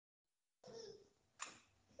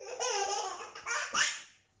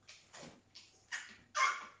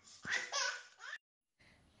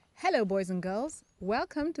Hello, boys and girls.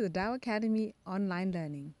 Welcome to the Dow Academy Online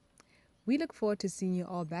Learning. We look forward to seeing you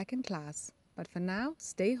all back in class. But for now,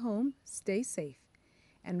 stay home, stay safe.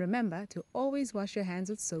 And remember to always wash your hands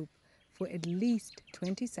with soap for at least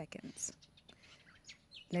 20 seconds.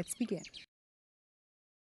 Let's begin.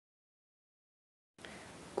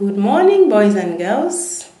 Good morning, boys and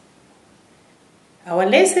girls. Our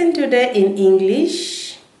lesson today in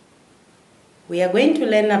English, we are going to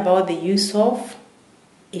learn about the use of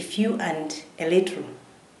a few and a little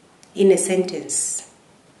in a sentence.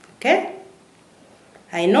 Okay?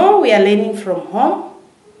 I know we are learning from home.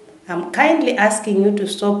 I'm kindly asking you to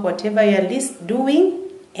stop whatever you are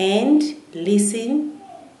doing and listen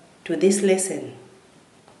to this lesson.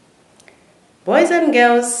 Boys and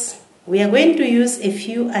girls, we are going to use a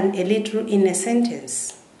few and a little in a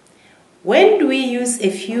sentence. When do we use a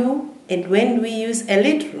few and when do we use a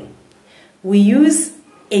little? We use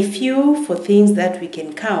a few for things that we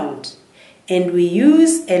can count, and we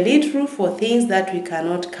use a little for things that we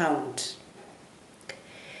cannot count.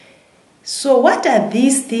 So what are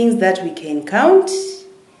these things that we can count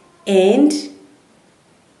and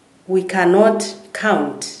we cannot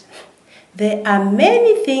count? There are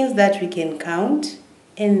many things that we can count,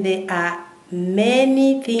 and there are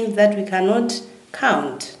many things that we cannot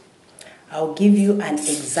count. I'll give you an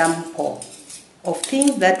example of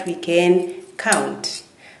things that we can count.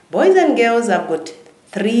 Boys and girls, I've got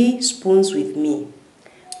 3 spoons with me.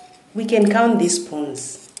 We can count these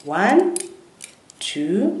spoons. 1,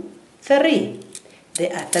 2, 3.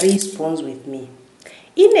 There are 3 spoons with me.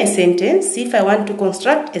 In a sentence, if I want to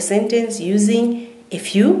construct a sentence using a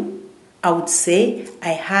few, I would say, I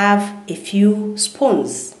have a few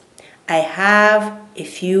spoons. I have a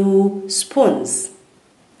few spoons.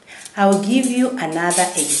 I'll give you another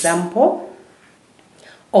example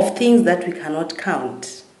of things that we cannot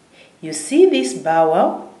count. You see this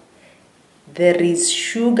barrel? There is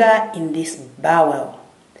sugar in this barrel.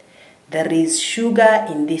 There is sugar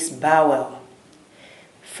in this barrel.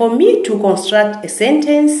 For me to construct a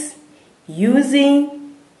sentence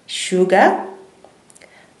using sugar,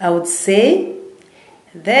 I would say,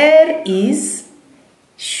 there is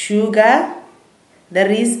sugar. There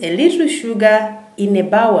is a little sugar in a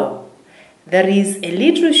barrel. There is a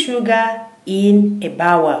little sugar in a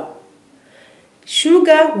barrel.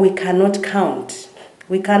 Sugar we cannot count.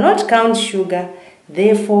 We cannot count sugar,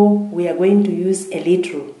 therefore we are going to use a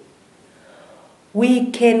little. We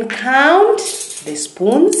can count the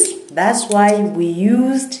spoons, that's why we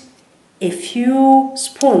used a few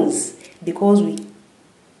spoons, because we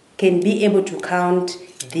can be able to count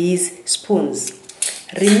these spoons.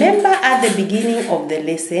 Remember at the beginning of the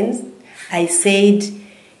lesson, I said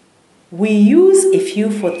we use a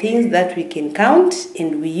few for things that we can count,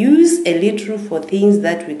 and we use a little for things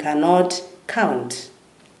that we cannot count.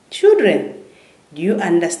 Children, do you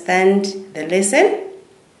understand the lesson?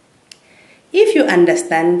 If you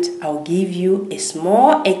understand, I'll give you a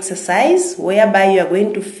small exercise whereby you are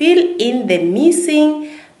going to fill in the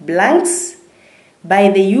missing blanks by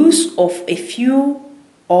the use of a few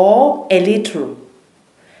or a little.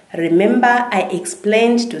 Remember, I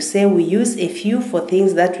explained to say we use a few for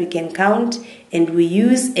things that we can count, and we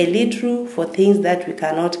use a little for things that we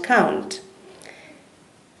cannot count.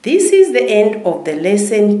 This is the end of the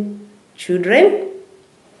lesson, children.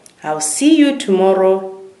 I'll see you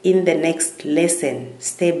tomorrow in the next lesson.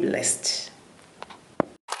 Stay blessed.